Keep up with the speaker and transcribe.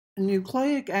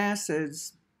Nucleic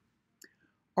acids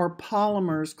are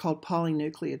polymers called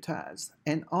polynucleotides.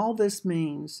 And all this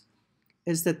means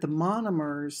is that the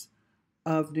monomers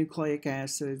of nucleic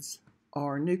acids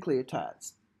are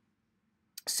nucleotides.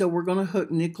 So we're going to hook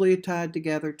nucleotide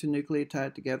together to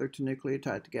nucleotide together to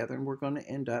nucleotide together, and we're going to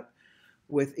end up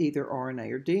with either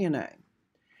RNA or DNA.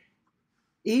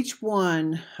 Each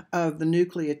one of the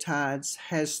nucleotides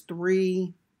has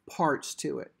three parts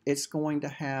to it. It's going to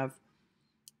have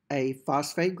a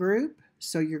phosphate group,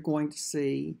 so you're going to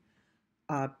see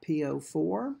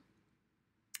PO4.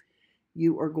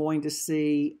 You are going to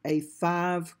see a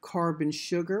 5-carbon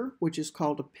sugar, which is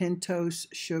called a pentose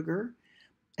sugar,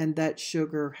 and that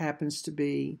sugar happens to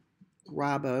be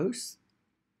ribose.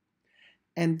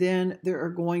 And then there are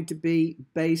going to be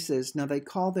bases. Now, they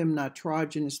call them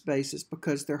nitrogenous bases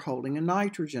because they're holding a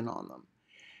nitrogen on them.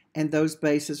 And those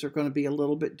bases are going to be a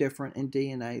little bit different in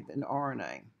DNA than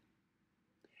RNA.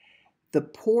 The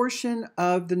portion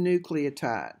of the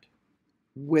nucleotide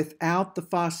without the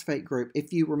phosphate group,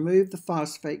 if you remove the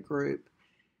phosphate group,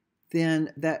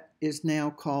 then that is now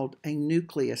called a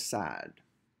nucleoside.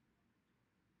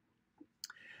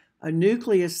 A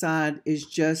nucleoside is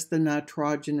just the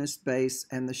nitrogenous base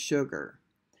and the sugar.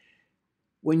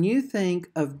 When you think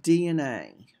of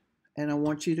DNA, and I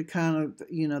want you to kind of,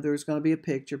 there's going to be a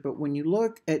picture, but when you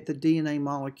look at the DNA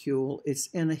molecule, it's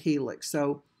in a helix.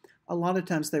 So a lot of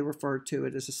times they refer to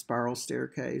it as a spiral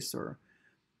staircase or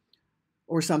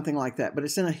something like that, but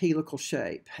it's in a helical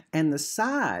shape. And the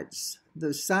sides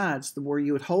where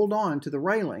you would hold on to the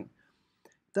railing,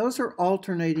 those are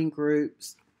alternating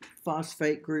groups: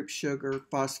 phosphate group sugar,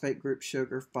 phosphate group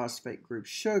sugar, phosphate group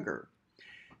sugar.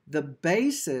 The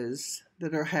bases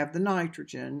that have the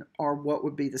nitrogen are what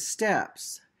would be the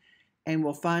steps. And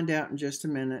we'll find out in just a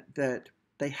minute that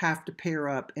they have to pair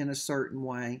up in a certain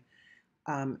way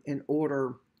in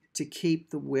order to keep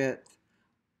the width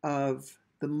of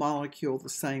the molecule the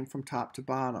same from top to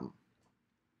bottom.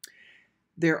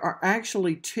 There are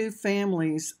actually two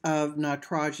families of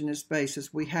nitrogenous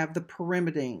bases. We have the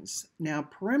pyrimidines. Now,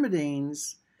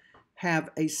 pyrimidines have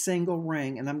a single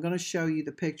ring, and I'm going to show you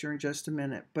the picture in just a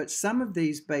minute, but some of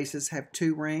these bases have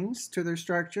two rings to their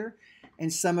structure,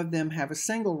 and some of them have a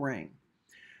single ring.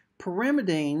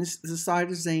 Pyrimidines, the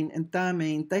cytosine and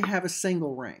thymine, they have a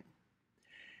single ring.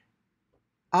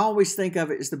 I always think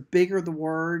of it as the bigger the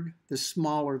word, the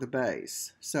smaller the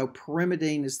base. So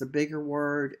pyrimidine is the bigger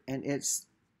word, and it's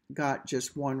got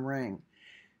just one ring.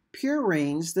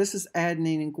 Purines, this is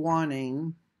adenine and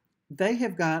guanine, they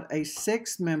have got a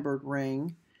 6-membered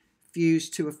ring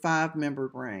fused to a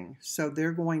 5-membered ring. So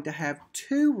they're going to have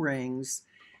 2 rings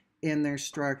in their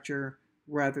structure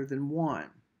rather than 1.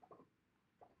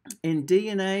 In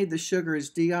DNA, the sugar is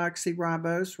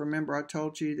deoxyribose. Remember, I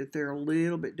told you that they're a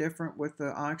little bit different with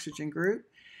the oxygen group.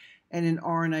 And in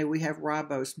RNA, we have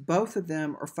ribose. Both of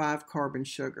them are 5-carbon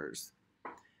sugars.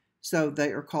 So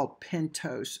they are called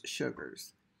pentose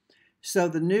sugars. So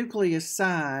the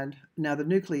nucleoside, now the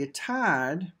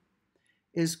nucleotide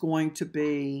is going to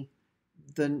be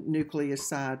the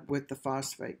nucleoside with the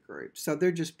phosphate group. So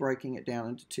they're just breaking it down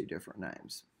into 2 different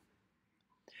names.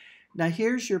 Now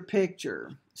here's your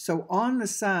picture. So on the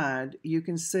side, you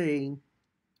can see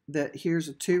that here's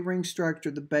a 2-ring structure.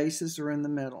 The bases are in the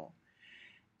middle.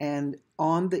 And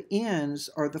on the ends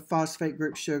are the phosphate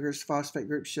group sugars, phosphate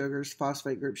group sugars,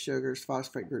 phosphate group sugars,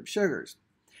 phosphate group sugars.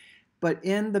 But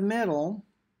in the middle,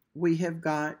 we have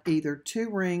got either 2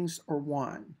 rings or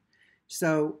 1.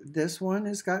 So this one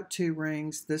has got 2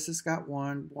 rings, this has got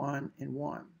 1, 1, and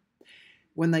 1.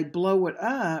 When they blow it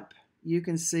up, you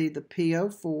can see the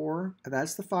PO4,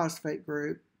 that's the phosphate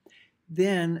group.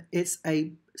 Then it's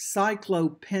a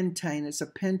cyclopentane, it's a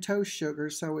pentose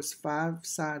sugar, so it's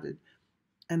 5-sided.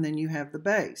 And then you have the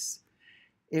base.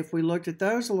 If we looked at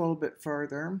those a little bit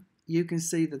further, you can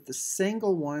see that the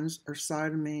single ones are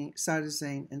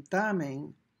cytosine and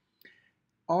thymine.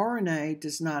 RNA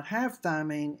does not have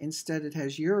thymine, instead it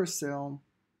has uracil.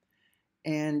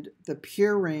 And the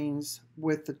purines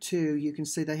with the 2, you can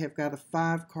see they have got a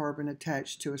 5-carbon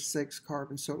attached to a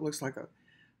 6-carbon, so it looks like a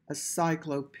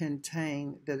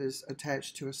cyclopentane that is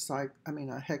attached to a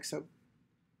hexapentane.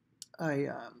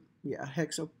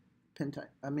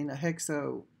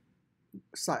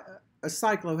 A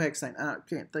cyclohexane. I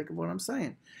can't think of what I'm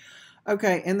saying.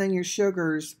 Okay, and then your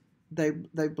sugars,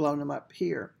 they've blown them up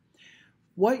here.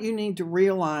 What you need to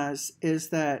realize is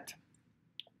that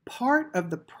part of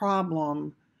the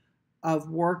problem of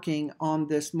working on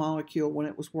this molecule when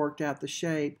it was worked out the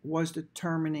shape was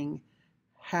determining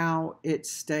how it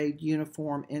stayed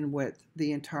uniform in width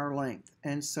the entire length.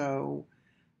 And so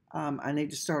I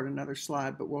need to start another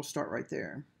slide, but we'll start right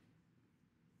there.